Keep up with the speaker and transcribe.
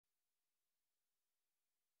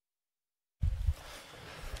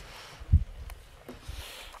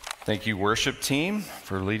Thank you, worship team,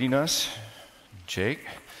 for leading us. Jake,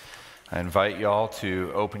 I invite y'all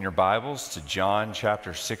to open your Bibles to John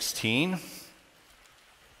chapter 16.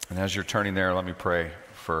 And as you're turning there, let me pray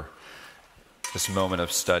for this moment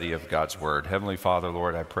of study of God's Word. Heavenly Father,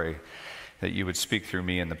 Lord, I pray that you would speak through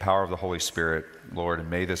me in the power of the Holy Spirit, Lord,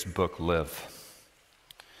 and may this book live.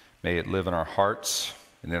 May it live in our hearts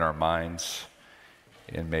and in our minds,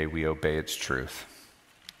 and may we obey its truth.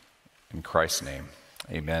 In Christ's name.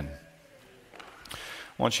 Amen. I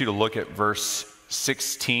want you to look at verse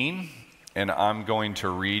 16, and I'm going to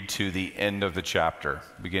read to the end of the chapter,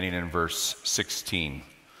 beginning in verse 16.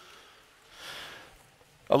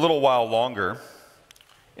 A little while longer,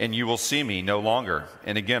 and you will see me no longer.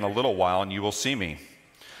 And again, a little while, and you will see me.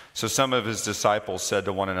 So some of his disciples said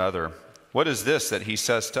to one another, "What is this that he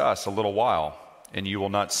says to us, a little while, and you will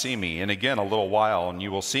not see me? And again, a little while, and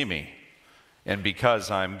you will see me. And because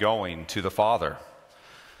I am going to the Father."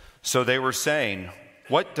 So they were saying,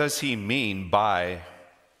 "What does he mean by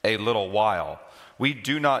a little while? We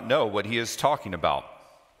do not know what he is talking about."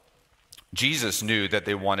 Jesus knew that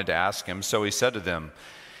they wanted to ask him, so he said to them,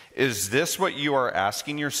 "Is this what you are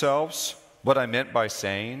asking yourselves? What I meant by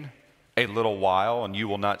saying, 'A little while and you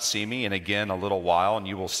will not see me,' and again, 'A little while and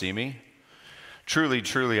you will see me'? Truly,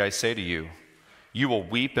 truly, I say to you, you will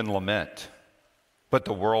weep and lament, but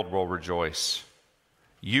the world will rejoice.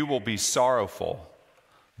 You will be sorrowful,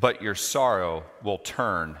 but your sorrow will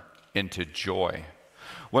turn into joy.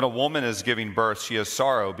 When a woman is giving birth, she has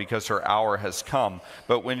sorrow because her hour has come.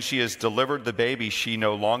 But when she has delivered the baby, she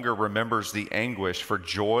no longer remembers the anguish for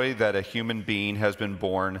joy that a human being has been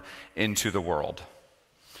born into the world.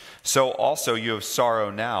 So also you have sorrow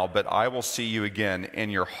now, but I will see you again,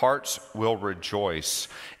 and your hearts will rejoice,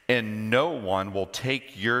 and no one will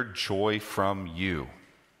take your joy from you.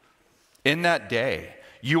 In that day,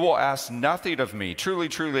 you will ask nothing of me. Truly,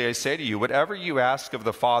 truly, I say to you, whatever you ask of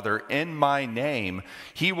the Father in my name,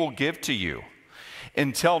 he will give to you.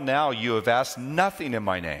 Until now, you have asked nothing in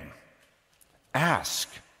my name. Ask,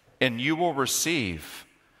 and you will receive,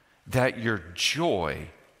 that your joy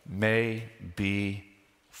may be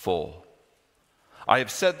full. I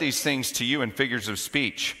have said these things to you in figures of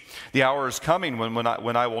speech. The hour is coming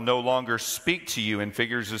when I will no longer speak to you in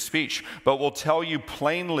figures of speech, but will tell you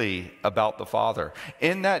plainly about the Father.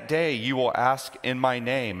 In that day you will ask in my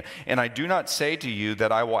name, and I do not say to you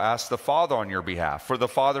that I will ask the Father on your behalf, for the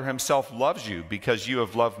Father himself loves you, because you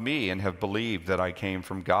have loved me and have believed that I came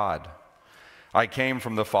from God. I came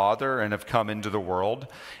from the Father and have come into the world,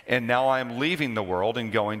 and now I am leaving the world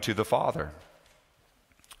and going to the Father."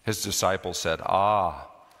 His disciples said,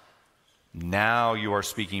 now you are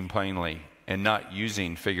speaking plainly and not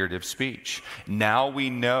using figurative speech. Now we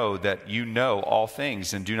know that you know all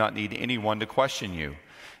things and do not need anyone to question you.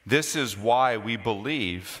 This is why we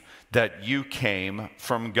believe that you came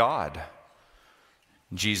from God."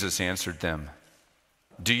 Jesus answered them,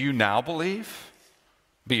 "Do you now believe?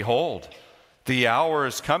 Behold, the hour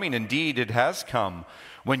is coming, indeed it has come,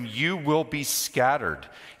 when you will be scattered,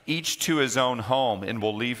 each to his own home, and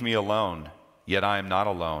will leave me alone. Yet I am not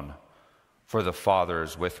alone, for the Father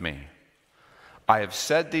is with me. I have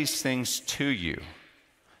said these things to you,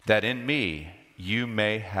 that in me you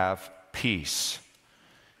may have peace.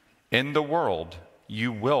 In the world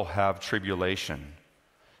you will have tribulation,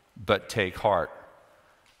 but take heart,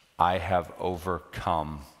 I have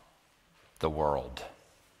overcome the world."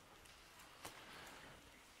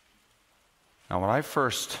 Now, when I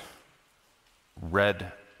first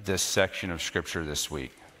read this section of Scripture this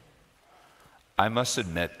week, I must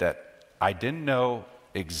admit that I didn't know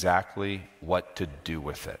exactly what to do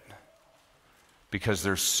with it, because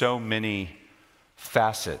there's so many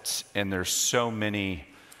facets and there's so many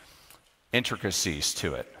intricacies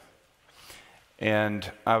to it.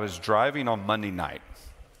 And I was driving on Monday night.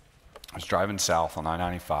 I was driving south on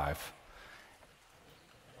I-95,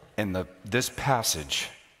 and this passage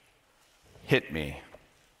hit me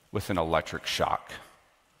with an electric shock.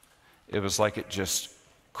 It was like it just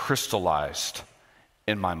crystallized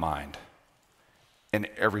in my mind, and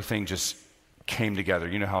everything just came together.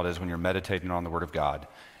 You know how it is when you're meditating on the Word of God,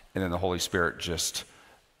 and then the Holy Spirit just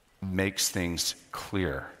makes things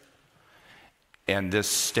clear. And this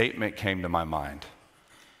statement came to my mind,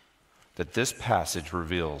 that this passage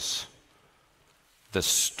reveals the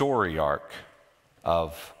story arc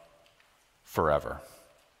of forever.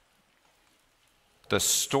 The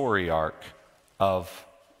story arc of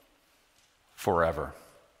forever.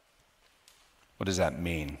 What does that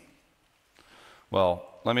mean? Well,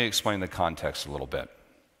 let me explain the context a little bit.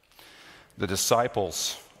 The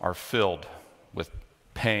disciples are filled with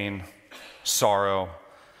pain, sorrow,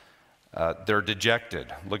 They're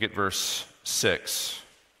dejected. Look at verse 6.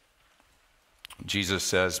 Jesus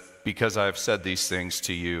says, because I have said these things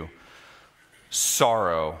to you,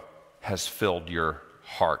 sorrow has filled your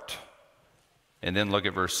heart. And then look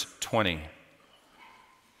at verse 20.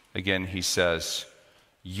 Again, he says,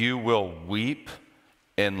 you will weep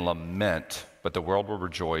and lament, but the world will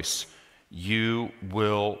rejoice. You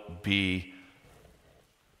will be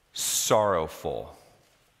sorrowful.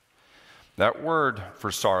 That word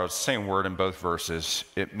for sorrow, it's the same word in both verses.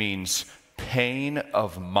 It means pain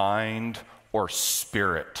of mind or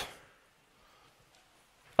spirit,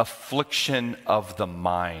 affliction of the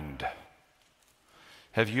mind.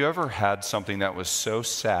 Have you ever had something that was so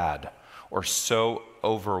sad or so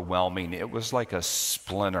overwhelming, it was like a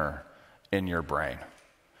splinter in your brain,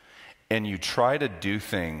 and you try to do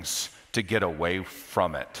things to get away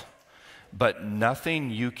from it, but nothing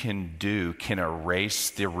you can do can erase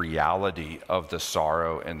the reality of the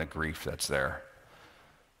sorrow and the grief that's there?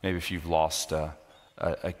 Maybe if you've lost a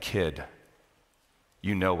kid,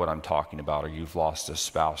 you know what I'm talking about, or you've lost a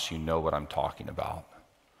spouse, you know what I'm talking about.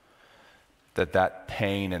 That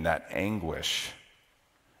pain and that anguish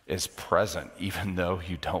is present even though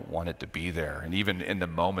you don't want it to be there. And even in the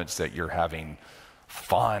moments that you're having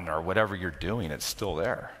fun or whatever you're doing, it's still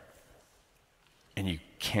there. And you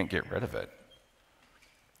can't get rid of it.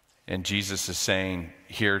 And Jesus is saying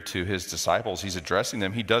here to his disciples, he's addressing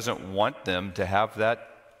them, he doesn't want them to have that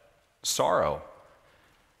sorrow.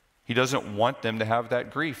 He doesn't want them to have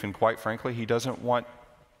that grief. And quite frankly, he doesn't want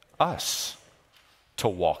us to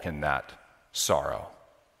walk in that sorrow.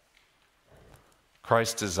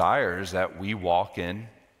 Christ desires that we walk in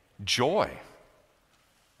joy,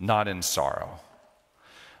 not in sorrow.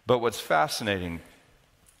 But what's fascinating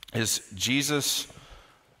is Jesus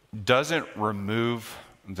doesn't remove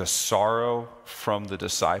the sorrow from the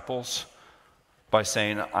disciples by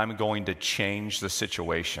saying, I'm going to change the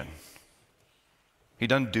situation. He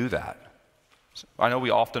doesn't do that. I know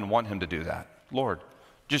we often want him to do that. Lord,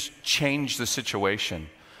 just change the situation.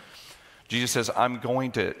 Jesus says, I'm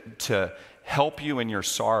going to help you in your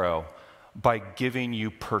sorrow by giving you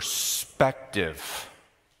perspective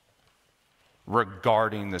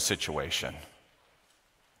regarding the situation.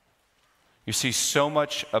 You see, so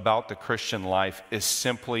much about the Christian life is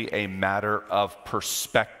simply a matter of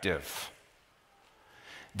perspective.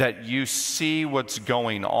 That you see what's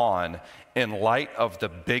going on in light of the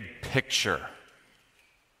big picture.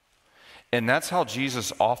 And that's how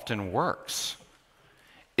Jesus often works.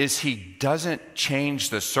 Is he doesn't change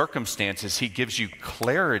the circumstances, he gives you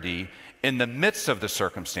clarity in the midst of the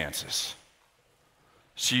circumstances.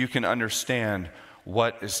 So you can understand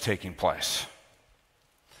what is taking place.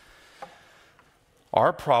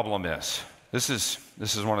 Our problem is, this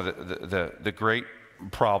is one of the great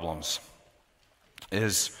problems,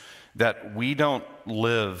 is that we don't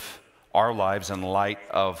live our lives in light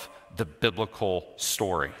of the biblical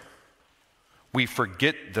story. We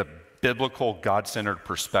forget the biblical, God-centered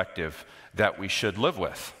perspective that we should live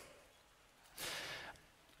with.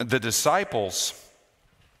 The disciples,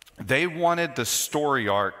 they wanted the story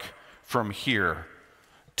arc from here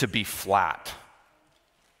to be flat.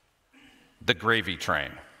 The gravy train.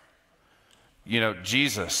 You know,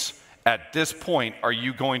 Jesus, at this point, are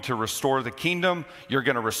you going to restore the kingdom? You're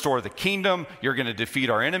going to restore the kingdom. You're going to defeat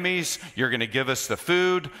our enemies. You're going to give us the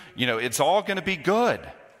food. You know, it's all going to be good.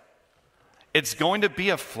 It's going to be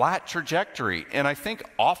a flat trajectory. And I think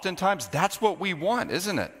oftentimes that's what we want,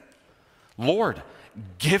 isn't it? Lord,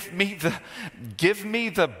 give me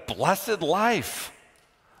the blessed life.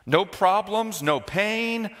 No problems, no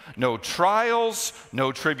pain, no trials,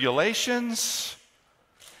 no tribulations.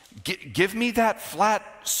 Give me that flat,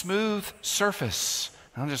 smooth surface.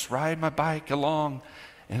 I'll just ride my bike along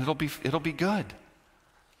and it'll be good.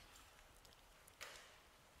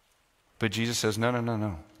 But Jesus says,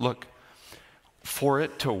 no. Look, for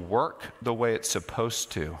it to work the way it's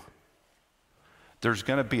supposed to, there's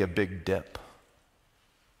going to be a big dip.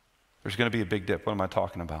 There's going to be a big dip. What am I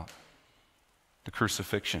talking about? The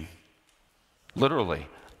crucifixion. Literally,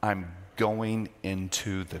 I'm going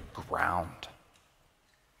into the ground.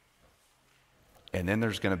 And then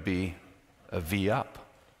there's going to be a V up.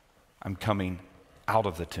 I'm coming out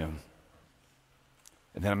of the tomb.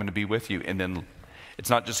 And then I'm going to be with you. And then it's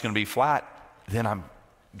not just going to be flat. Then I'm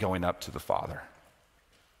going up to the Father.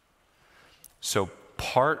 So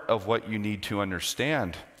part of what you need to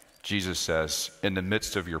understand, Jesus says, in the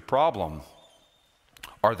midst of your problem,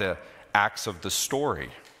 are the acts of the story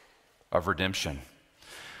of redemption.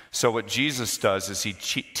 So what Jesus does is he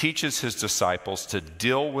teaches his disciples to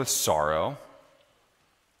deal with sorrow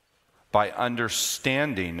by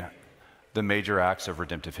understanding the major acts of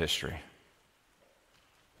redemptive history.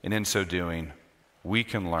 And in so doing, we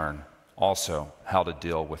can learn also how to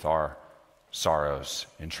deal with our sorrows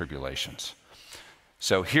and tribulations.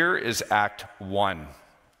 So here is Act 1.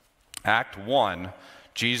 Act 1,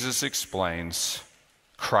 Jesus explains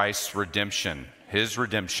Christ's redemption, his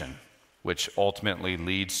redemption, which ultimately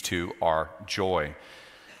leads to our joy.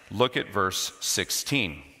 Look at verse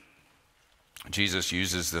 16. Jesus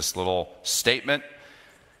uses this little statement.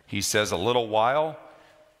 He says, "A little while,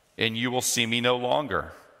 and you will see me no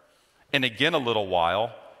longer. And again a little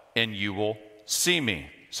while, and you will see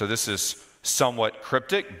me." So this is somewhat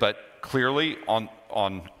cryptic, but clearly on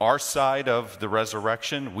our side of the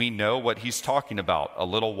resurrection, we know what he's talking about. A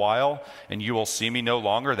little while, and you will see me no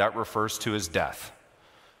longer. That refers to his death.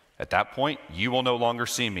 At that point, you will no longer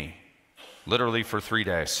see me, literally for 3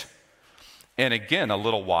 days. And again, a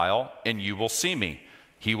little while, and you will see me.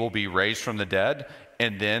 He will be raised from the dead,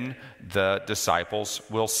 and then the disciples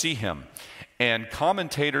will see him. And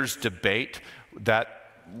commentators debate that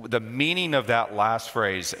the meaning of that last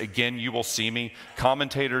phrase, "again you will see me."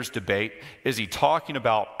 Commentators debate, is he talking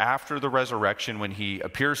about after the resurrection when he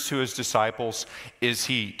appears to his disciples? Is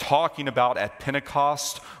he talking about at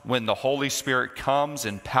Pentecost when the Holy Spirit comes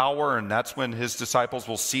in power and that's when his disciples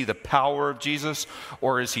will see the power of Jesus?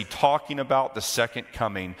 Or is he talking about the second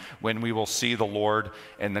coming when we will see the Lord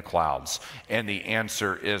in the clouds? And the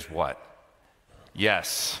answer is what?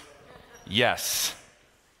 Yes. Yes.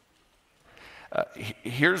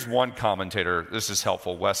 Here's one commentator, this is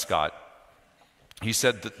helpful, Westcott. He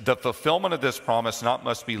said, the fulfillment of this promise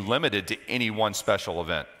must be limited to any one special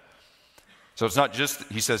event. So it's not just,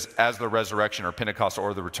 he says, as the resurrection or Pentecost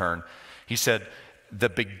or the return. He said, the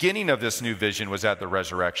beginning of this new vision was at the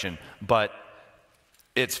resurrection, but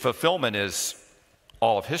its fulfillment is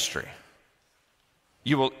all of history.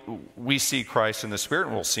 We see Christ in the Spirit,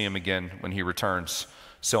 and we'll see him again when he returns,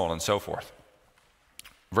 so on and so forth.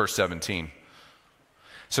 Verse 17.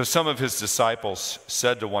 So some of his disciples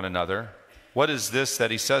said to one another, "What is this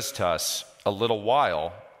that he says to us? A little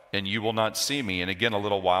while, and you will not see me, and again a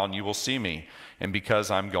little while, and you will see me, and because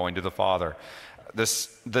I'm going to the Father."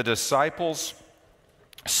 The disciples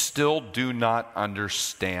still do not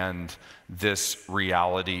understand this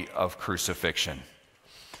reality of crucifixion.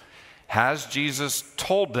 Has Jesus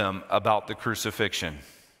told them about the crucifixion?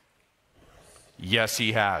 Yes,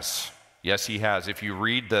 he has. Yes, he has. If you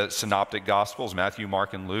read the synoptic gospels, Matthew,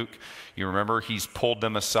 Mark, and Luke, you remember he's pulled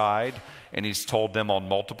them aside and he's told them on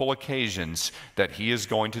multiple occasions that he is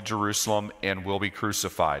going to Jerusalem and will be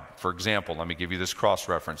crucified. For example, let me give you this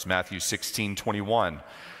cross-reference, Matthew 16:21.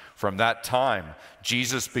 From that time,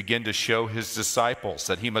 Jesus began to show his disciples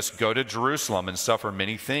that he must go to Jerusalem and suffer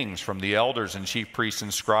many things from the elders and chief priests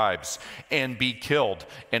and scribes and be killed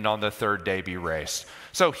and on the third day be raised.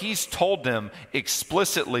 So he's told them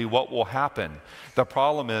explicitly what will happen. The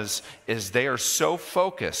problem is they are so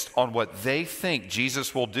focused on what they think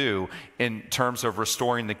Jesus will do in terms of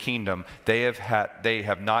restoring the kingdom, they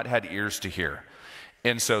have not had ears to hear.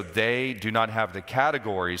 And so they do not have the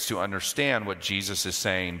categories to understand what Jesus is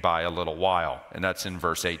saying by a little while. And that's in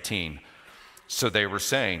verse 18. So they were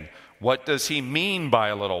saying, what does he mean by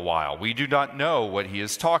a little while? We do not know what he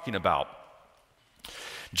is talking about.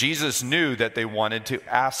 Jesus knew that they wanted to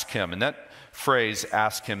ask him. And that phrase,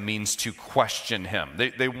 ask him, means to question him.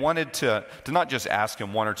 They wanted to not just ask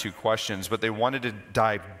him one or two questions, but they wanted to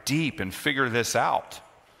dive deep and figure this out.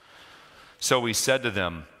 So he said to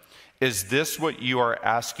them, "Is this what you are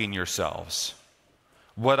asking yourselves?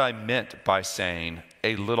 What I meant by saying,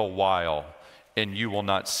 a little while, and you will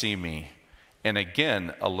not see me, and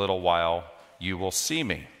again a little while, you will see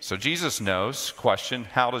me." So Jesus knows. Question,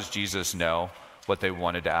 how does Jesus know what they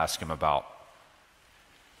wanted to ask him about?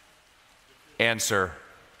 Answer,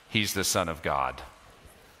 he's the Son of God.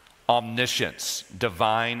 Omniscience,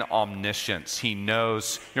 divine omniscience. He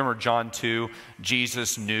knows. Remember John 2,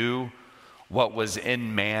 Jesus knew what was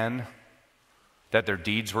in man, that their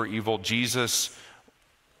deeds were evil. Jesus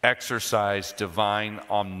exercised divine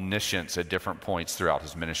omniscience at different points throughout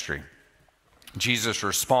his ministry. Jesus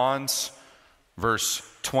responds, verse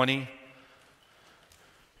 20,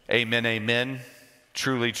 "Amen, amen.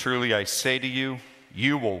 Truly, truly, I say to you,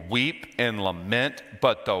 you will weep and lament,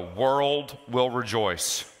 but the world will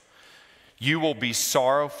rejoice. You will be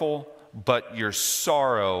sorrowful, but your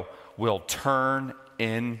sorrow will turn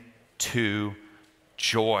into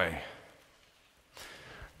joy."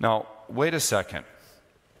 Now, wait a second.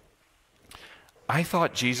 I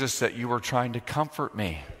thought, Jesus, that you were trying to comfort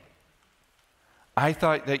me. I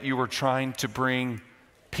thought that you were trying to bring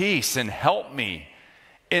peace and help me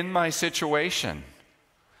in my situation.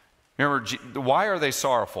 Remember, why are they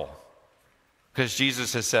sorrowful? because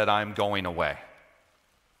Jesus has said, I'm going away.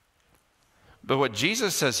 But what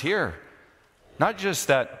Jesus says here, not just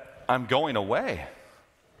that I'm going away,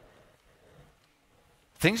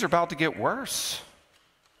 things are about to get worse.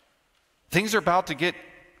 Things are about to get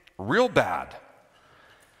real bad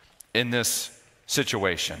in this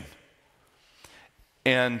situation.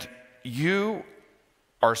 And you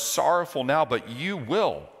are sorrowful now, but you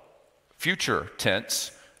will, future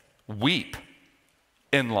tense, weep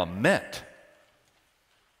and lament.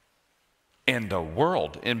 And the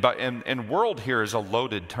world, and world here is a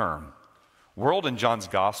loaded term. World in John's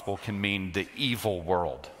gospel can mean the evil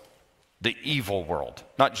world. The evil world,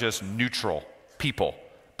 not just neutral people,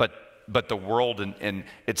 but the world in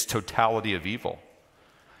its totality of evil.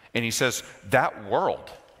 And he says that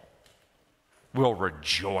world will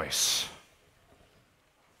rejoice.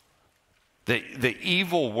 The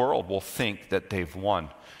evil world will think that they've won.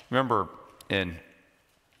 Remember in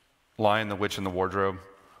Lion, the Witch, and the Wardrobe,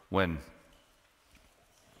 when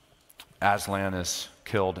Aslan is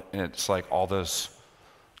killed, and it's like all those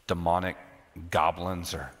demonic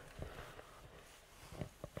goblins are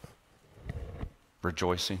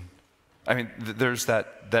rejoicing. I mean, there's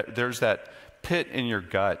that pit in your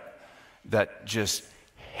gut that just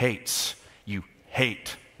hates. You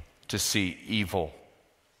hate to see evil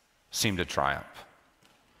seem to triumph.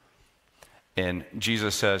 And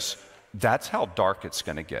Jesus says, that's how dark it's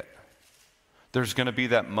going to get. There's going to be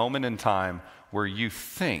that moment in time where you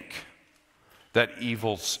think that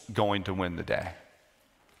evil's going to win the day.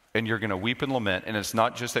 And you're going to weep and lament. And it's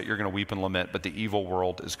not just that you're going to weep and lament, but the evil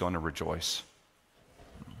world is going to rejoice.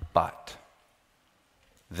 But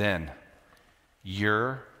then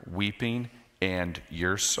your weeping and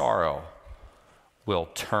your sorrow will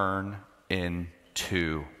turn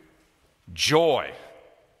into joy.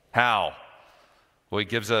 How? Well, he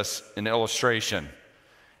gives us an illustration.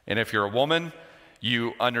 And if you're a woman,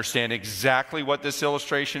 you understand exactly what this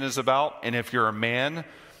illustration is about. And if you're a man,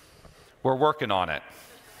 we're working on it.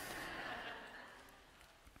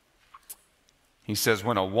 He says,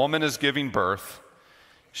 when a woman is giving birth,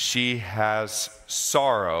 she has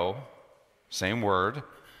sorrow, same word,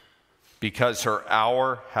 because her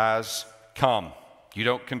hour has come. You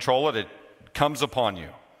don't control it, it comes upon you.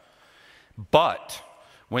 But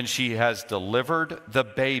when she has delivered the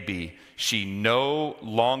baby, she no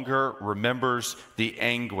longer remembers the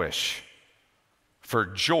anguish for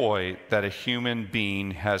joy that a human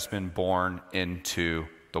being has been born into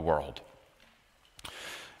the world.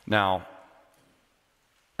 Now,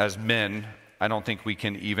 as men, I don't think we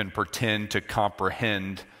can even pretend to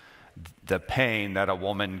comprehend the pain that a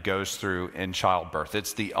woman goes through in childbirth.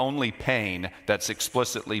 It's the only pain that's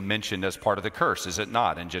explicitly mentioned as part of the curse, is it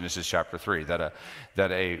not, in Genesis chapter 3,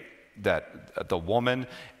 that the woman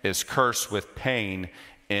is cursed with pain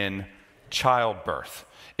in childbirth.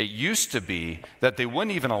 It used to be that they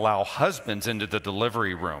wouldn't even allow husbands into the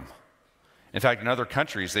delivery room. In fact, in other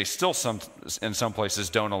countries, they still in some places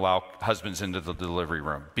don't allow husbands into the delivery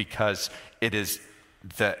room because it is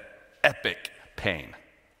the epic pain.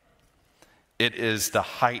 It is the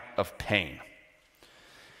height of pain.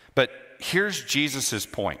 But here's Jesus'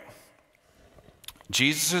 point.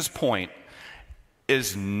 Jesus' point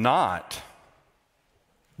is not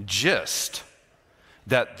just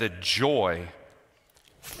that the joy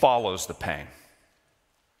follows the pain,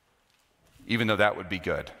 even though that would be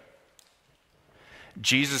good.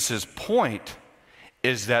 Jesus' point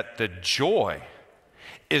is that the joy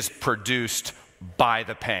is produced by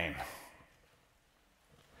the pain.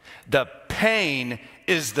 The pain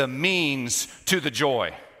is the means to the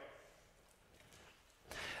joy.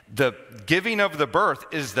 The giving of the birth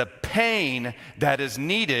is the pain that is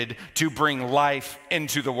needed to bring life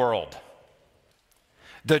into the world.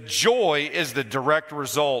 The joy is the direct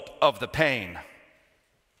result of the pain.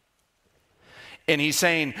 And he's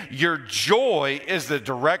saying your joy is the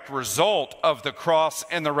direct result of the cross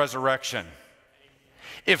and the resurrection.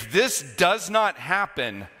 If this does not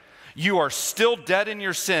happen, you are still dead in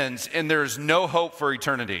your sins and there is no hope for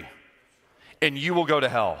eternity. And you will go to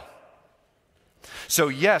hell. So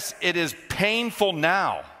yes, it is painful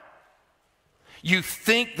now. You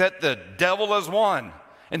think that the devil has won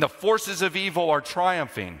and the forces of evil are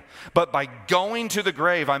triumphing. But by going to the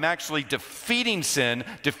grave, I'm actually defeating sin,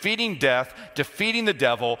 defeating death, defeating the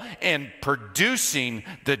devil, and producing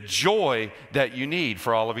the joy that you need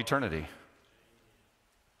for all of eternity.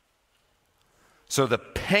 So the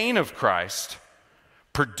pain of Christ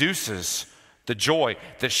produces the joy.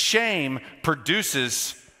 The shame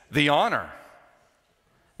produces the honor.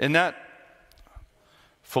 In that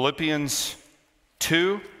Philippians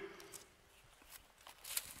 2,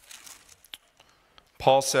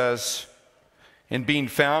 Paul says, And being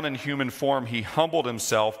found in human form, he humbled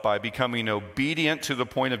himself by becoming obedient to the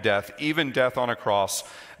point of death, even death on a cross.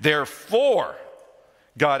 Therefore,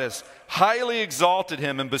 God has highly exalted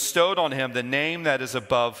him and bestowed on him the name that is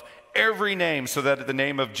above every name, so that at the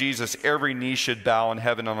name of Jesus, every knee should bow in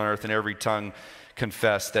heaven and on earth, and every tongue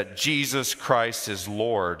confess that Jesus Christ is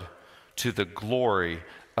Lord, to the glory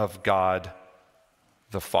of God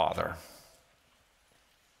the Father.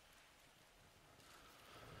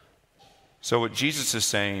 So what Jesus is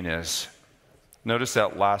saying is, notice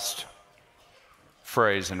that last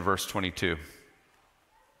phrase in verse 22.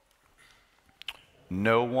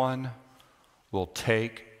 No one will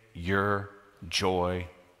take your joy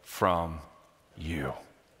from you.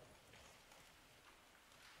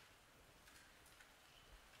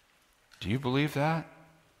 Do you believe that?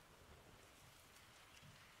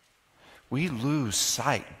 We lose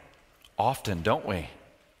sight often, don't we,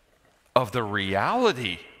 of the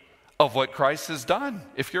reality of what Christ has done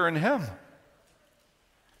if you're in him.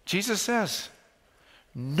 Jesus says,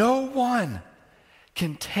 no one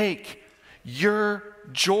can take your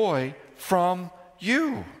joy from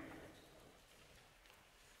you.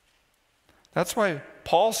 That's why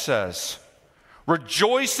Paul says,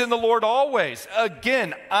 rejoice in the Lord always.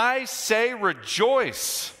 Again, I say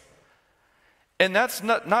rejoice. And that's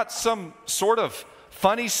not some sort of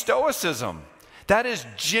funny stoicism. That is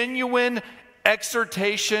genuine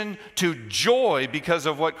exhortation to joy because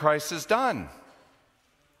of what Christ has done.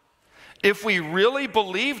 If we really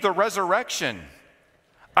believe the resurrection,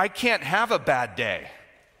 I can't have a bad day.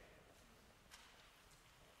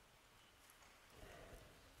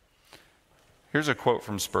 Here's a quote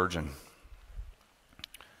from Spurgeon.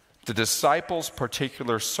 The disciples'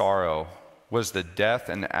 particular sorrow was the death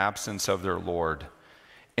and absence of their Lord,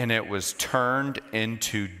 and it was turned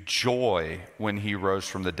into joy when he rose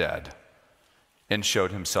from the dead and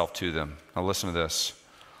showed himself to them. Now listen to this.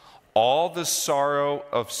 All the sorrow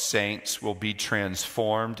of saints will be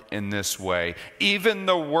transformed in this way. Even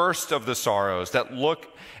the worst of the sorrows that look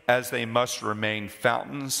as they must remain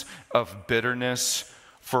fountains of bitterness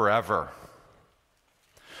forever.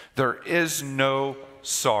 There is no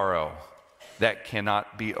sorrow that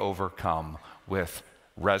cannot be overcome with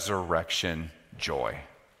resurrection joy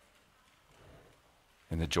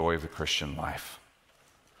and the joy of the Christian life.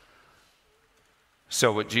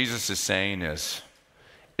 So what Jesus is saying is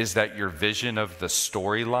that your vision of the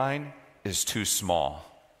storyline is too small.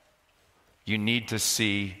 You need to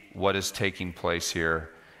see what is taking place here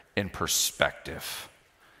in perspective,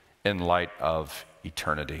 in light of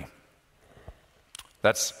eternity.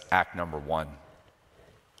 That's act number one.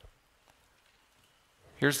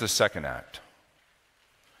 Here's the second act.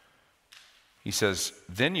 He says,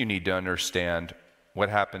 then you need to understand what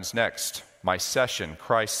happens next. My session,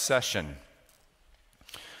 Christ's session.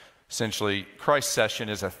 Essentially, Christ's session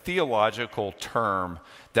is a theological term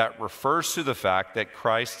that refers to the fact that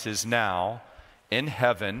Christ is now in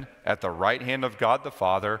heaven at the right hand of God the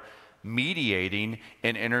Father, mediating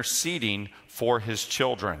and interceding for his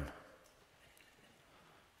children.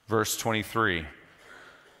 Verse 23,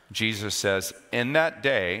 Jesus says, in that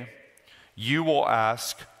day you will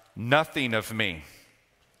ask nothing of me.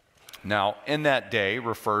 Now, in that day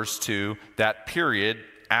refers to that period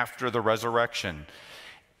after the resurrection.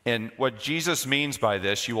 And what Jesus means by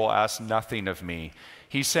this, you will ask nothing of me.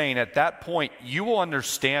 He's saying at that point, you will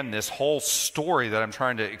understand this whole story that I'm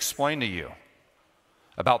trying to explain to you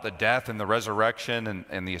about the death and the resurrection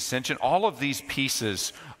and the ascension. All of these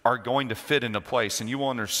pieces are going to fit into place, and you will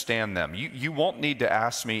understand them. You won't need to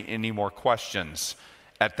ask me any more questions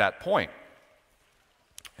at that point.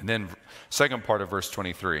 And then, second part of verse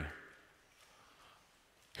 23.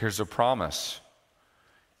 Here's a promise.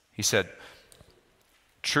 He said,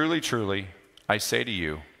 truly, truly, I say to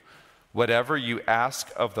you, whatever you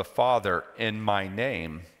ask of the Father in my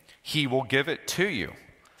name, he will give it to you.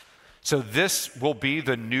 So this will be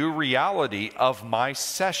the new reality of my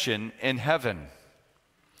session in heaven.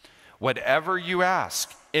 Whatever you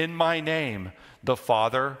ask in my name, the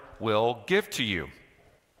Father will give to you.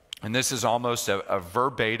 And this is almost a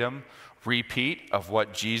verbatim repeat of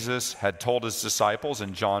what Jesus had told his disciples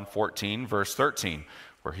in John 14, verse 13,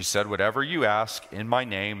 where he said, whatever you ask in my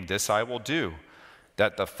name, this I will do,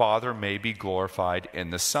 that the Father may be glorified in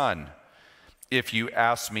the Son. If you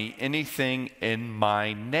ask me anything in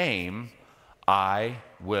my name, I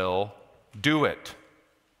will do it.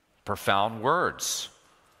 Profound words.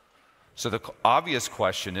 So the obvious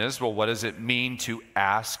question is, well, what does it mean to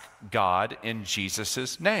ask God in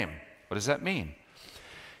Jesus' name? What does that mean?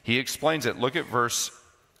 He explains it. Look at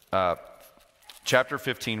chapter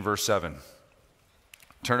 15, verse 7.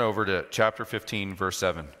 Turn over to chapter 15, verse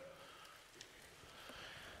 7.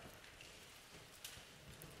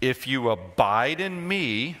 If you abide in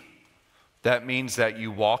me, that means that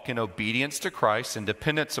you walk in obedience to Christ and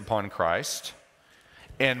dependence upon Christ,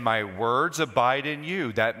 and my words abide in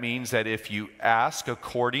you. That means that if you ask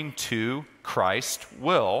according to Christ's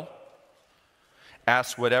will,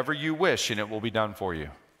 ask whatever you wish and it will be done for you.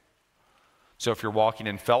 So if you're walking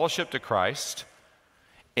in fellowship to Christ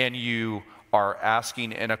and you are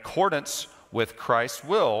asking in accordance with Christ's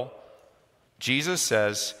will, Jesus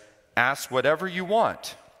says, ask whatever you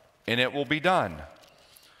want and it will be done.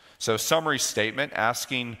 So summary statement,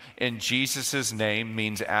 asking in Jesus' name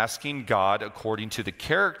means asking God according to the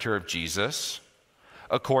character of Jesus,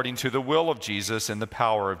 according to the will of Jesus and the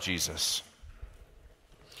power of Jesus.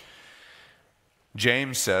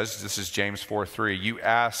 James says, this is James 4:3, you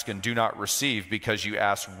ask and do not receive because you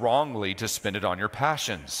ask wrongly to spend it on your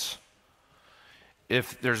passions.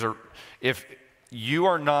 If you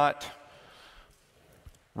are not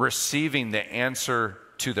receiving the answer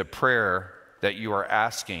to the prayer that you are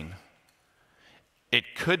asking, it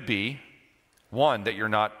could be, one, that you're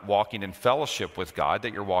not walking in fellowship with God,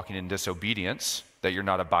 that you're walking in disobedience, that you're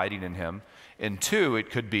not abiding in him, and two,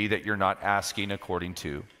 it could be that you're not asking according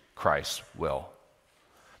to Christ's will.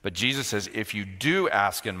 But Jesus says, if you do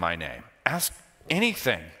ask in my name, ask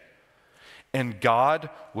anything, and God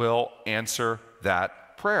will answer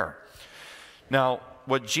that prayer. Now,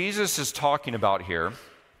 what Jesus is talking about here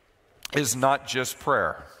is not just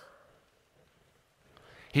prayer.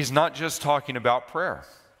 He's not just talking about prayer.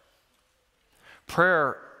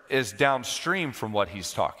 Prayer is downstream from what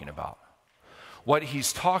he's talking about. What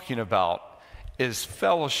he's talking about is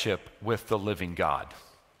fellowship with the living God.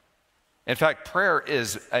 In fact, prayer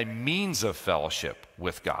is a means of fellowship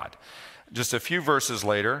with God. Just a few verses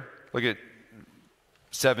later, look at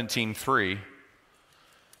 17:3.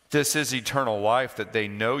 This is eternal life, that they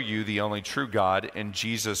know you, the only true God, and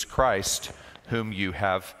Jesus Christ, whom you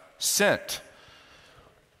have sent.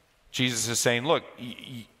 Jesus is saying, look,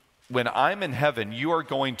 when I'm in heaven, you are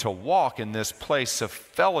going to walk in this place of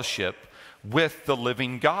fellowship with the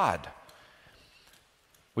living God,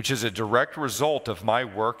 which is a direct result of my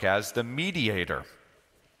work as the mediator.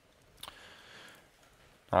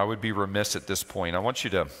 I would be remiss at this point. I want you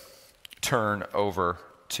to turn over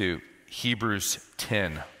to Hebrews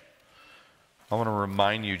 10. I want to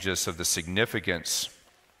remind you just of the significance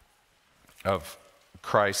of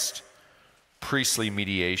Christ's priestly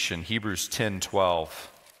mediation. Hebrews 10:12.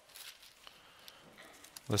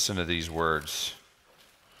 Listen to these words.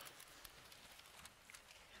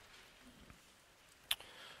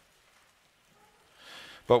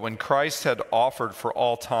 But when Christ had offered for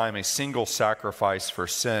all time a single sacrifice for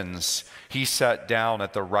sins, he sat down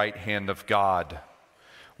at the right hand of God,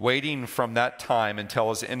 waiting from that time until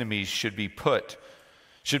his enemies should be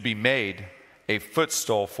made a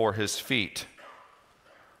footstool for his feet.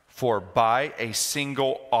 For by a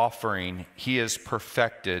single offering he has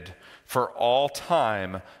perfected for all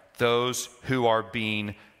time those who are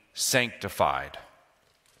being sanctified.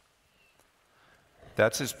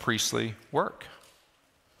 That's his priestly work.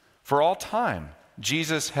 For all time,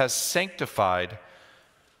 Jesus has sanctified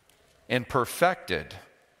and perfected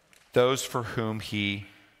those for whom he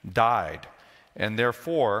died. And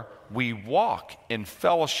therefore, we walk in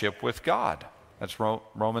fellowship with God. That's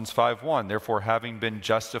Romans 5:1. Therefore, having been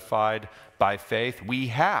justified by faith, we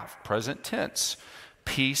have, present tense,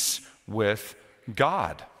 peace with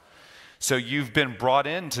God. So you've been brought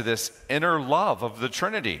into this inner love of the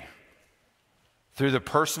Trinity through the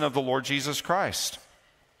person of the Lord Jesus Christ.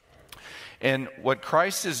 And what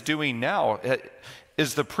Christ is doing now,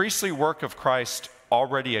 is the priestly work of Christ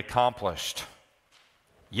already accomplished?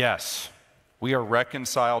 Yes. We are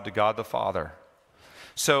reconciled to God the Father.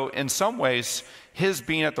 So in some ways, his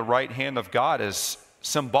being at the right hand of God is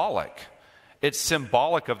symbolic. It's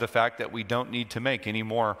symbolic of the fact that we don't need to make any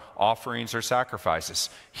more offerings or sacrifices.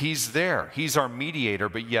 He's there. He's our mediator,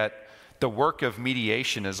 but yet the work of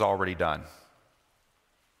mediation is already done.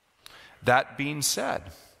 That being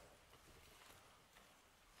said,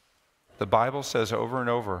 the Bible says over and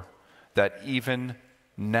over that even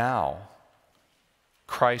now,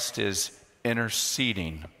 Christ is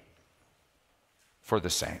interceding for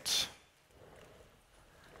the saints.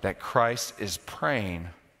 That Christ is praying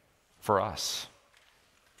for us.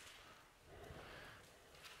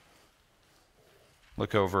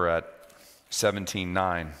 Look over at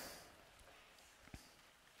 17:9.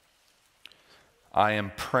 I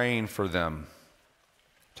am praying for them.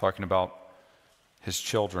 Talking about his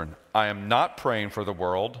children. I am not praying for the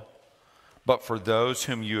world, but for those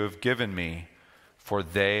whom you have given me, for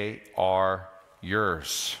they are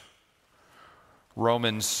yours.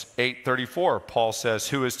 Romans 8:34, Paul says,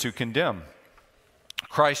 who is to condemn?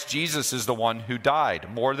 Christ Jesus is the one who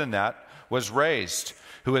died. More than that, was raised,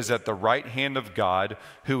 who is at the right hand of God,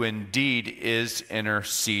 who indeed is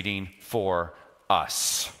interceding for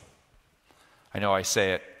us. I know I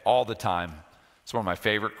say it all the time. It's one of my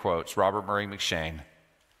favorite quotes, Robert Murray McShane.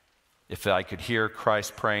 If I could hear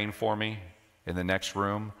Christ praying for me in the next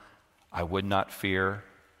room, I would not fear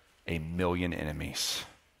a million enemies.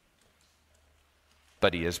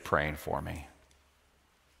 But he is praying for me.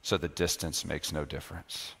 So the distance makes no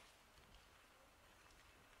difference.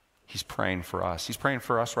 He's praying for us. He's praying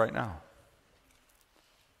for us right now.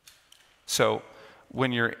 So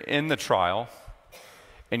when you're in the trial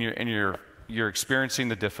and you're experiencing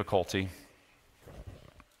the difficulty,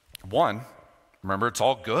 one, remember, it's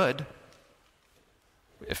all good.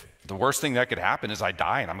 If the worst thing that could happen is I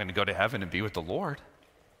die and I'm going to go to heaven and be with the Lord.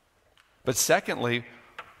 But secondly,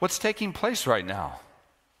 what's taking place right now?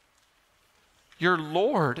 Your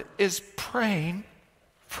Lord is praying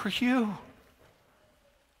for you.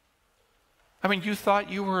 I mean, you thought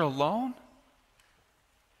you were alone?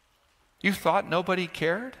 You thought nobody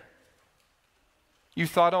cared? You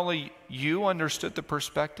thought only you understood the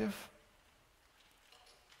perspective?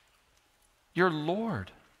 Your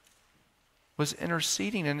Lord was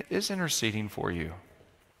interceding and is interceding for you.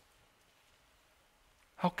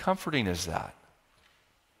 How comforting is that?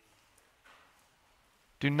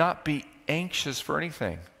 Do not be anxious for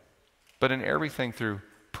anything, but in everything through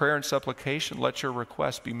prayer and supplication, let your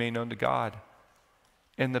requests be made known to God.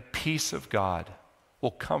 And the peace of God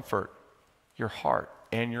will comfort your heart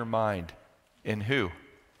and your mind. In who?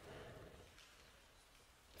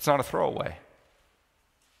 It's not a throwaway.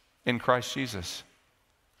 In Christ Jesus.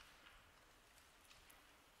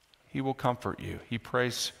 He will comfort you. He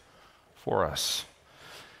prays for us.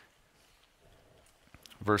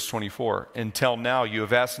 Verse 24, until now you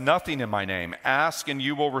have asked nothing in my name. Ask and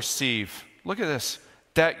you will receive. Look at this.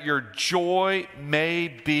 That your joy may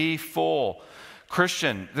be full.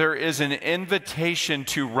 Christian, there is an invitation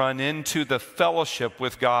to run into the fellowship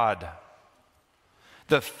with God.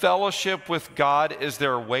 The fellowship with God is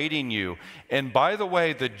there waiting you. And by the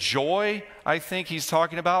way, the joy I think he's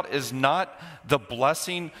talking about is not the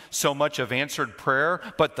blessing so much of answered prayer,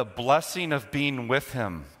 but the blessing of being with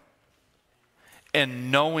him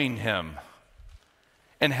and knowing him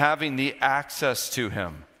and having the access to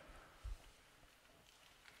him.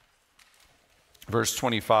 Verse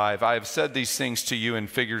 25, I have said these things to you in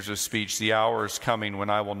figures of speech. The hour is coming when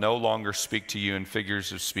I will no longer speak to you in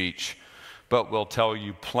figures of speech, but will tell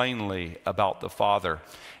you plainly about the Father.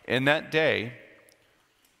 In that day,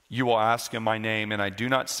 you will ask in my name, and I do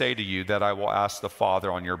not say to you that I will ask the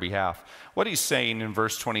Father on your behalf. What he's saying in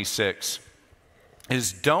verse 26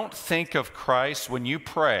 is don't think of Christ when you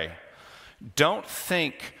pray. Don't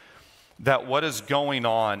think that what is going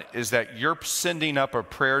on is that you're sending up a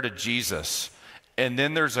prayer to Jesus, and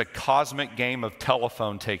then there's a cosmic game of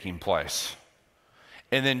telephone taking place.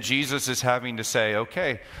 And then Jesus is having to say,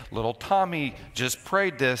 okay, little Tommy just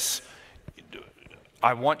prayed this.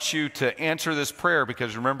 I want you to answer this prayer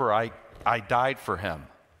because remember, I died for him.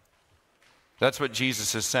 That's what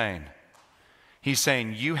Jesus is saying. He's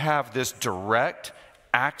saying you have this direct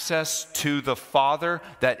access to the Father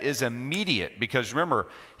that is immediate because remember,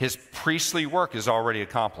 his priestly work is already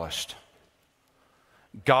accomplished.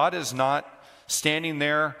 God is not standing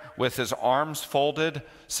there with his arms folded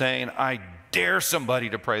saying, I dare somebody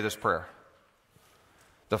to pray this prayer.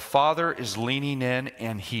 The Father is leaning in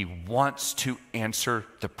and he wants to answer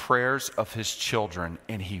the prayers of his children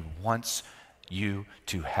and he wants you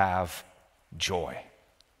to have joy.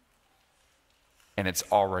 And it's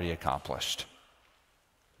already accomplished.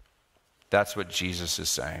 That's what Jesus is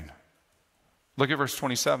saying. Look at verse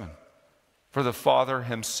 27. For the Father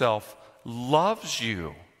himself loves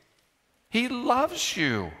you. He loves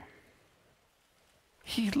you.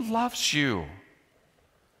 He loves you.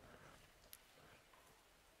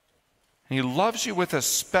 He loves you with a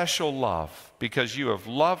special love because you have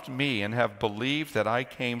loved me and have believed that I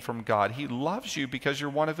came from God. He loves you because you're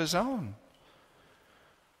one of his own.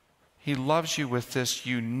 He loves you with this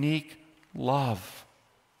unique love.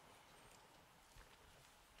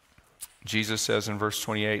 Jesus says in verse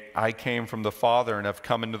 28, I came from the Father and have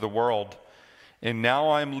come into the world, and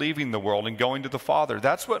now I'm leaving the world and going to the Father.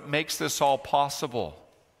 That's what makes this all possible.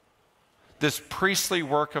 This priestly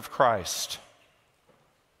work of Christ,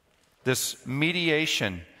 this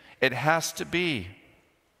mediation, it has to be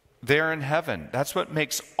there in heaven. That's what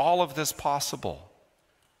makes all of this possible.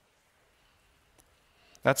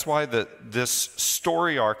 That's why this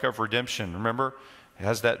story arc of redemption, remember, it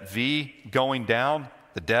has that V going down,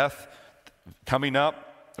 the death, coming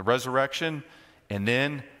up, the resurrection, and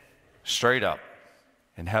then straight up.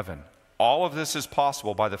 in heaven. All of this is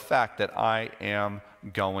possible by the fact that I am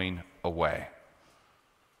going away.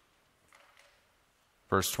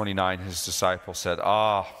 Verse 29, his disciples said,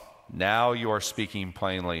 now you are speaking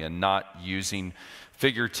plainly and not using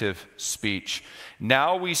figurative speech.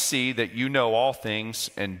 Now we see that you know all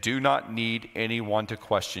things and do not need anyone to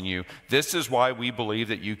question you. This is why we believe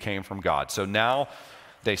that you came from God. So now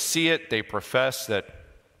they see it, they profess that,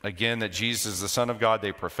 again, that Jesus is the Son of God.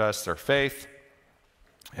 They profess their faith,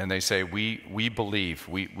 and they say, we believe,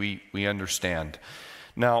 we understand.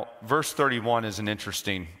 Now, verse 31 is an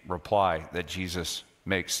interesting reply that Jesus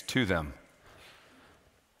makes to them.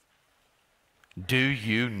 Do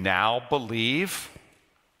you now believe?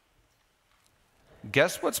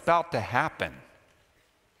 Guess what's about to happen?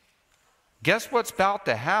 Guess what's about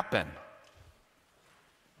to happen?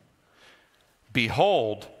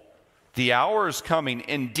 Behold, the hour is coming.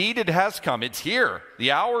 Indeed, it has come. It's here.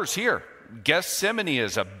 The hour is here. Gethsemane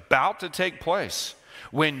is about to take place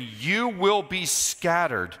when you will be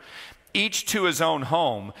scattered, each to his own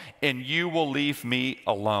home, and you will leave me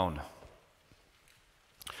alone.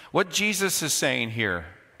 What Jesus is saying here,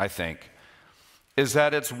 I think, is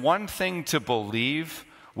that it's one thing to believe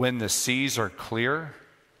when the seas are clear.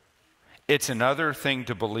 It's another thing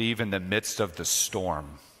to believe in the midst of the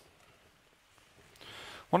storm.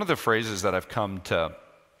 One of the phrases that I've come to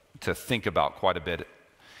think about quite a bit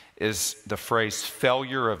is the phrase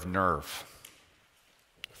failure of nerve.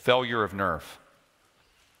 Failure of nerve.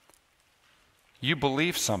 You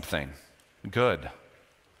believe something good.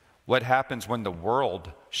 What happens when the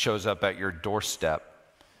world shows up at your doorstep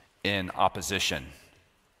in opposition?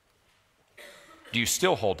 Do you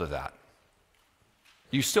still hold to that?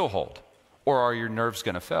 Do you still hold? Or are your nerves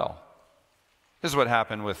going to fail? This is what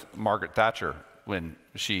happened with Margaret Thatcher when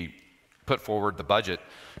she put forward the budget.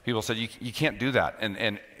 People said, you can't do that.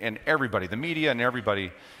 And everybody, the media and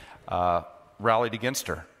everybody rallied against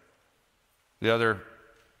her. The other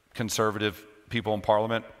conservative people in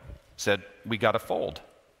Parliament said, we got to fold.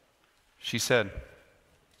 She said,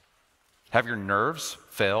 have your nerves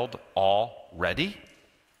failed already?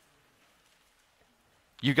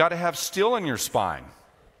 You got to have steel in your spine.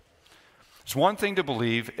 It's one thing to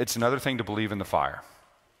believe, it's another thing to believe in the fire.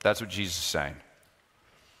 That's what Jesus is saying.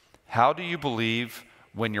 How do you believe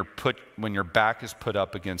when your back is put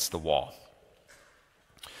up against the wall?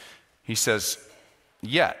 He says,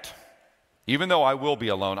 yet, even though I will be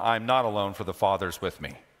alone, I'm not alone, for the Father's with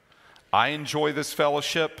me. I enjoy this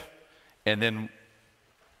fellowship, and then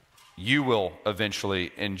you will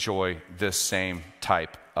eventually enjoy this same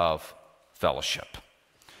type of fellowship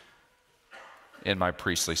in my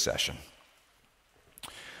priestly session.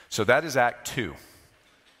 So that is Act 2.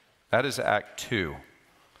 That is Act 2.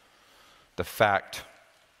 The fact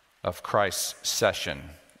of Christ's session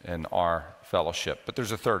in our fellowship. But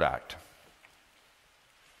there's a third act.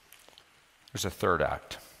 There's a third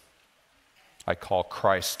act. I call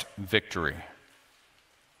Christ victory.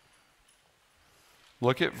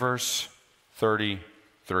 Look at verse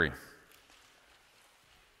 33.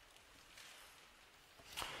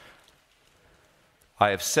 I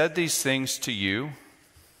have said these things to you,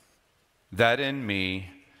 that in me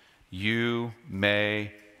you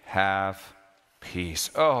may have peace.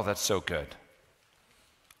 Oh, that's so good.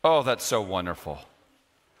 Oh, that's so wonderful.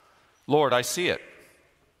 Lord, I see it.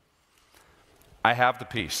 I have the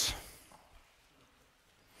peace.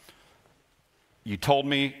 You told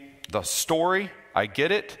me the story. I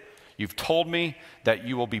get it. You've told me that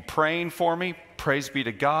you will be praying for me. Praise be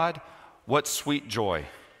to God. What sweet joy.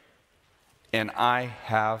 And I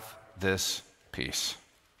have this peace.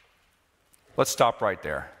 Let's stop right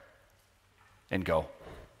there and go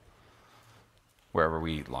wherever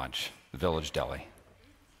we eat lunch, the Village Deli.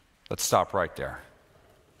 Let's stop right there.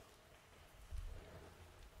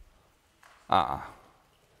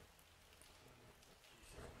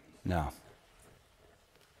 No.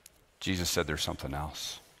 Jesus said there's something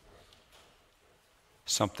else.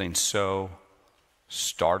 Something so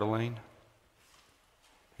startling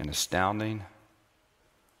and astounding,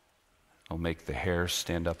 it'll make the hairs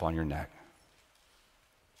stand up on your neck.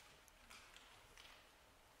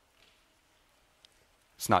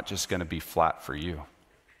 It's not just going to be flat for you.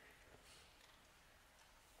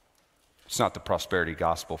 It's not the prosperity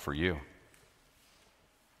gospel for you.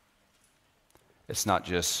 It's not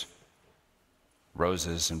just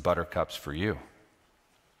roses and buttercups for you.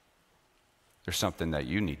 There's something that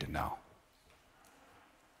you need to know.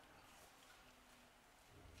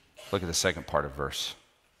 Look at the second part of verse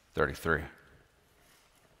 33.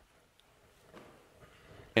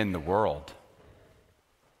 In the world,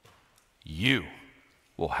 you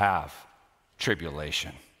will have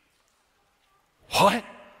tribulation. What?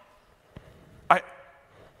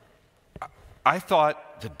 I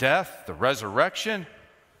thought the death, the resurrection,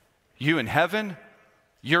 you in heaven,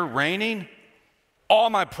 you're reigning, all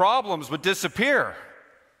my problems would disappear.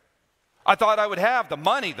 I thought I would have the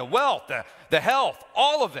money, the wealth, the health,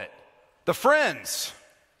 all of it, the friends.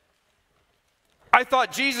 I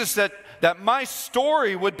thought, Jesus, that my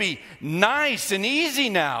story would be nice and easy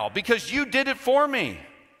now because you did it for me.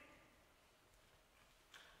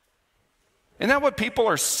 Isn't that what people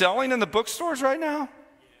are selling in the bookstores right now?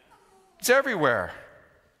 It's everywhere.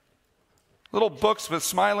 Little books with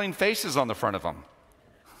smiling faces on the front of them.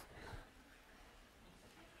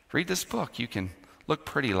 Read this book. You can look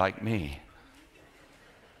pretty like me.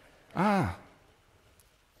 You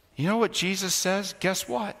know what Jesus says? Guess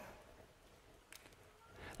what?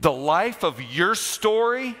 The life of your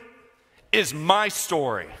story is my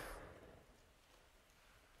story.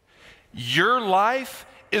 Your life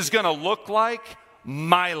is going to look like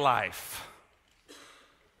my life.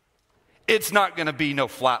 It's not going to be no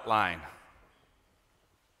flat line.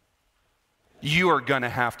 You are going to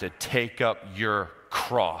have to take up your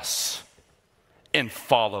cross and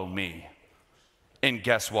follow me. And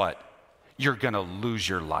guess what? You're going to lose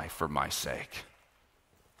your life for my sake.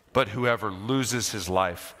 But whoever loses his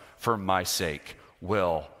life for my sake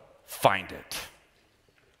will find it.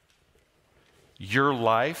 Your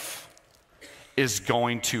life is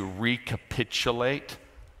going to recapitulate,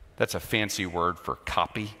 that's a fancy word for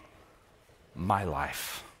copy, my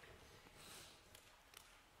life.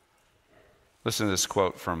 Listen to this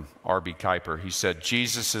quote from R.B. Kuiper. He said,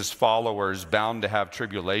 Jesus' followers bound to have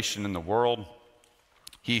tribulation in the world.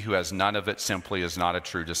 He who has none of it simply is not a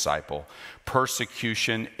true disciple.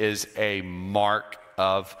 Persecution is a mark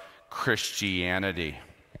of Christianity.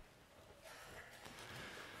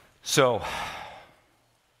 So,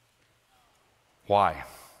 why?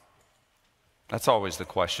 That's always the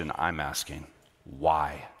question I'm asking.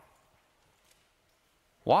 Why?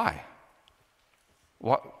 Why?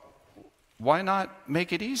 Why not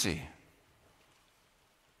make it easy?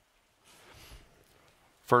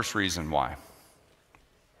 First reason why.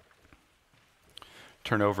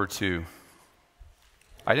 Turn over to,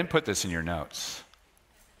 I didn't put this in your notes,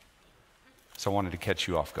 so I wanted to catch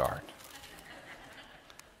you off guard.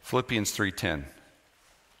 Philippians 3:10.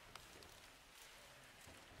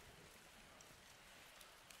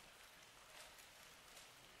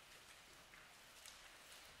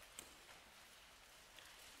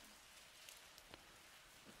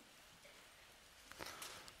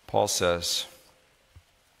 Paul says,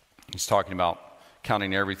 he's talking about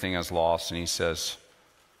counting everything as loss, and he says,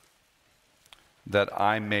 that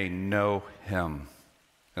I may know him,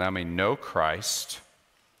 that I may know Christ,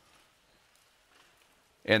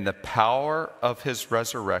 and the power of his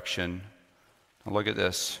resurrection. Now look at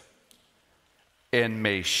this. And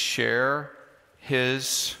may share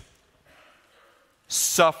his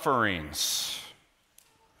sufferings,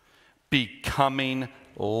 becoming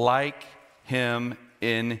like him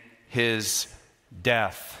in his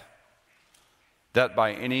death, that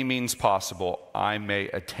by any means possible I may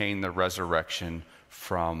attain the resurrection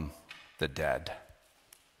from the dead.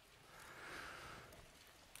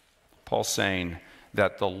 Paul's saying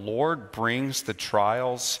that the Lord brings the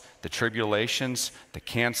trials, the tribulations, the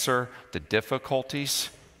cancer, the difficulties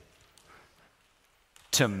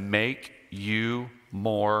to make you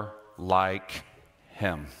more like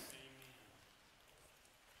him.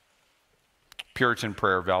 Puritan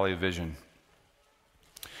prayer, Valley of Vision.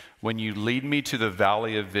 When you lead me to the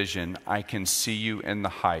valley of vision, I can see you in the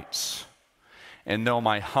heights. And though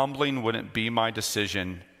my humbling wouldn't be my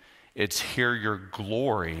decision, it's here your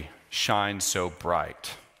glory shines so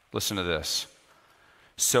bright. Listen to this.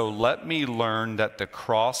 So let me learn that the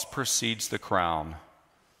cross precedes the crown.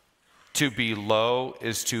 To be low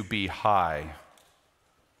is to be high.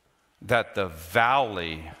 That the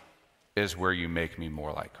valley is where you make me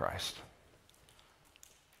more like Christ.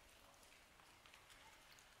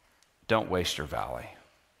 Don't waste your valley.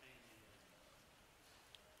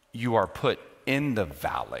 You are put in the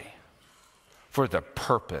valley for the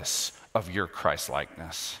purpose of your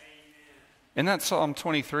Christ-likeness. Isn't that Psalm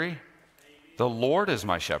 23? The Lord is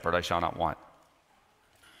my shepherd, I shall not want.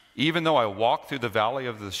 Even though I walk through the valley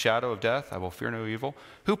of the shadow of death, I will fear no evil.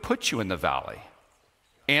 Who put you in the valley?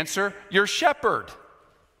 Answer, your shepherd.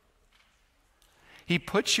 He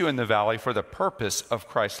puts you in the valley for the purpose of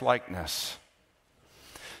Christ-likeness.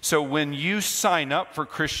 So when you sign up for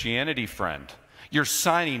Christianity, friend, you're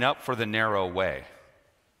signing up for the narrow way.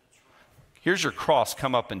 Here's your cross,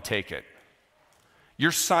 come up and take it.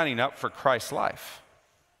 You're signing up for Christ's life.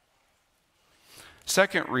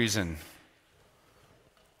 Second reason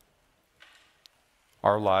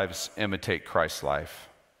our lives imitate Christ's life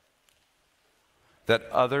that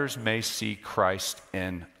others may see Christ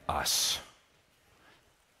in us.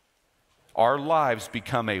 Our lives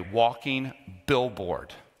become a walking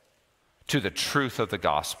billboard to the truth of the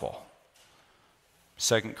gospel.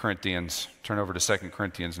 2 Corinthians, turn over to 2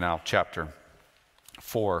 Corinthians now, chapter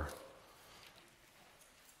 4,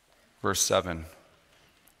 verse 7.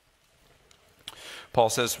 Paul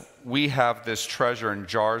says, we have this treasure in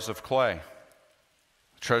jars of clay,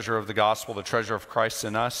 the treasure of the gospel, the treasure of Christ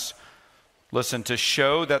in us. Listen, to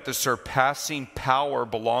show that the surpassing power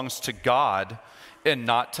belongs to God and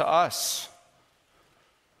not to us.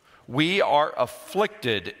 We are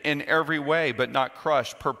afflicted in every way, but not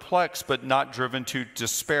crushed, perplexed, but not driven to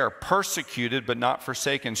despair, persecuted, but not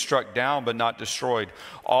forsaken, struck down, but not destroyed,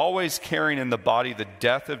 always carrying in the body the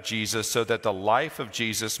death of Jesus, so that the life of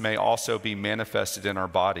Jesus may also be manifested in our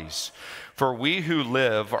bodies. For we who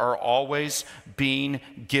live are always being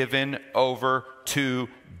given over to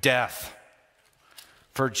death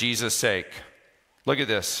for Jesus' sake. Look at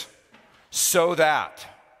this. So that,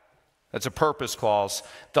 that's a purpose clause,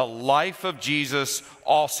 the life of Jesus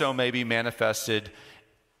also may be manifested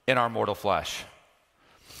in our mortal flesh.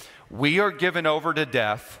 We are given over to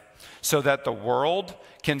death so that the world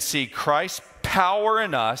can see Christ's power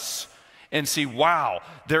in us and see, wow,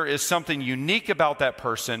 there is something unique about that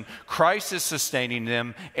person. Christ is sustaining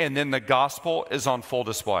them, and then the gospel is on full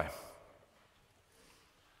display.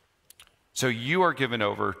 So you are given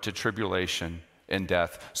over to tribulation and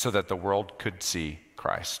death so that the world could see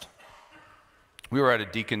Christ. We were at a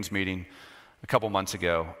deacons meeting a couple months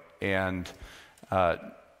ago, and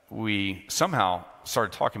we somehow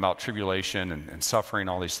started talking about tribulation and suffering,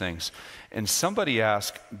 all these things. And somebody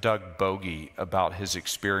asked Doug Bogey about his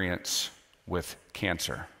experience with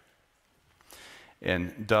cancer.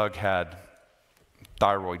 And Doug had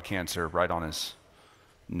thyroid cancer right on his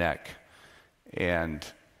neck, and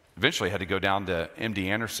eventually had to go down to MD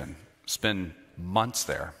Anderson, spend months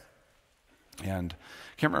there. And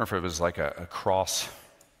I can't remember if it was like a cross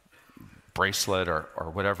bracelet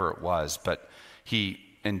or whatever it was, but he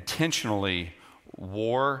intentionally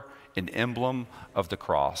wore an emblem of the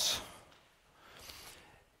cross.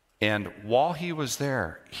 And while he was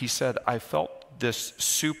there, he said, I felt this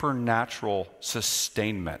supernatural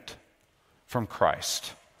sustainment from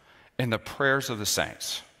Christ in the prayers of the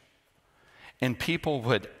saints. And people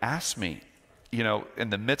would ask me, you know,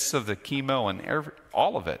 in the midst of the chemo and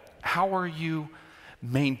all of it, how are you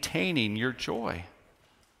maintaining your joy? And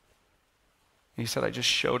he said, I just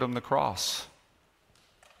showed him the cross.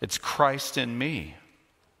 It's Christ in me.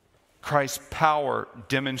 Christ's power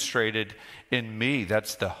demonstrated in me.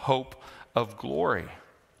 That's the hope of glory.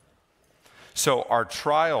 So our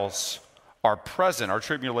trials are present. Our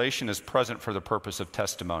tribulation is present for the purpose of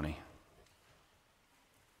testimony.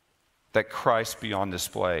 That Christ be on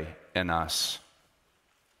display in us.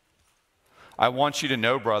 I want you to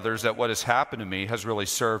know, brothers, that what has happened to me has really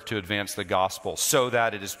served to advance the gospel, so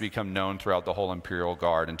that it has become known throughout the whole imperial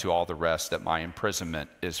guard and to all the rest that my imprisonment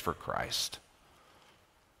is for Christ.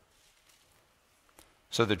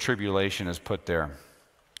 So the tribulation is put there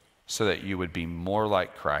so that you would be more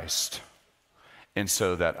like Christ, and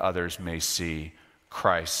so that others may see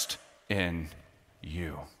Christ in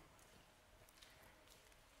you.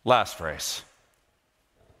 Last phrase.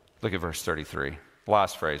 Look at verse 33.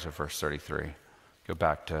 Last phrase of verse 33. Go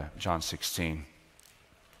back to John 16.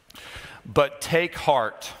 But take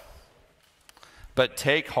heart.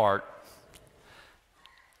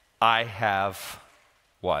 I have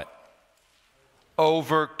what?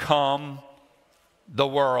 Overcome the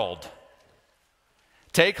world.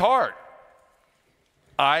 Take heart.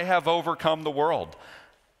 I have overcome the world.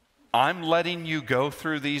 I'm letting you go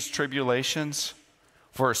through these tribulations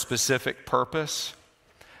for a specific purpose,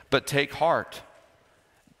 but take heart.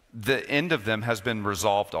 The end of them has been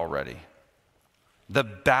resolved already. The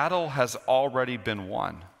battle has already been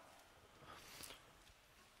won.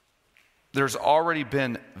 There's already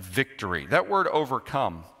been victory. That word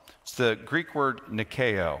overcome, it's the Greek word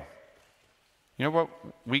nikeo. You know what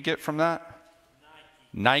we get from that?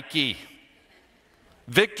 Nike.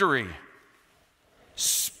 Victory.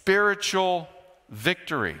 Spiritual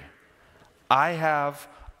victory. I have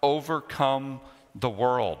overcome the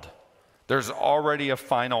world. There's already a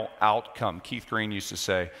final outcome. Keith Green used to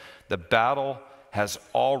say, the battle has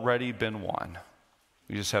already been won.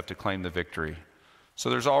 We just have to claim the victory. So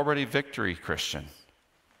there's already victory, Christian,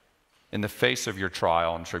 in the face of your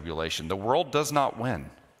trial and tribulation. The world does not win.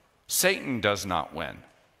 Satan does not win.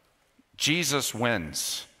 Jesus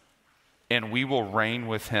wins, and we will reign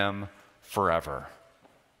with him forever.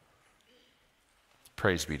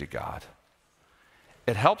 Praise be to God.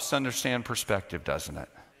 It helps to understand perspective, doesn't it?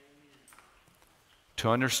 to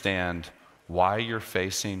understand why you're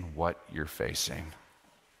facing what you're facing.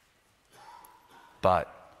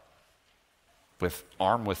 But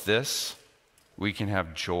armed with this, we can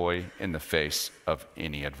have joy in the face of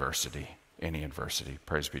any adversity. Any adversity.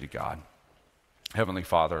 Praise be to God. Heavenly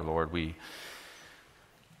Father, Lord, we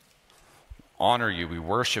honor you, we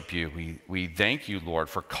worship you, we thank you, Lord,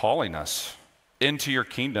 for calling us into your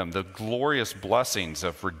kingdom, the glorious blessings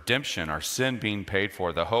of redemption, our sin being paid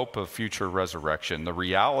for, the hope of future resurrection, the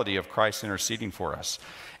reality of Christ interceding for us,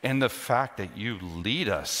 and the fact that you lead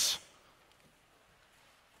us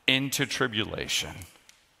into tribulation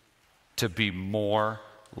to be more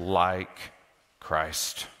like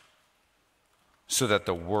Christ, so that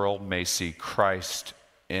the world may see Christ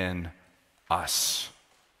in us.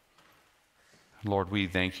 Lord, we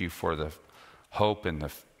thank you for the hope and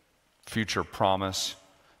the future promise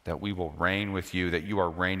that we will reign with you, that you are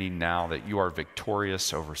reigning now, that you are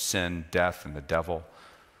victorious over sin, death, and the devil,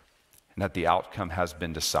 and that the outcome has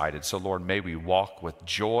been decided. So, Lord, may we walk with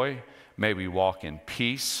joy, may we walk in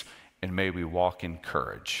peace, and may we walk in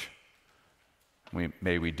courage.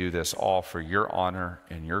 May we do this all for your honor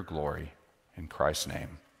and your glory. In Christ's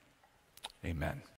name, amen.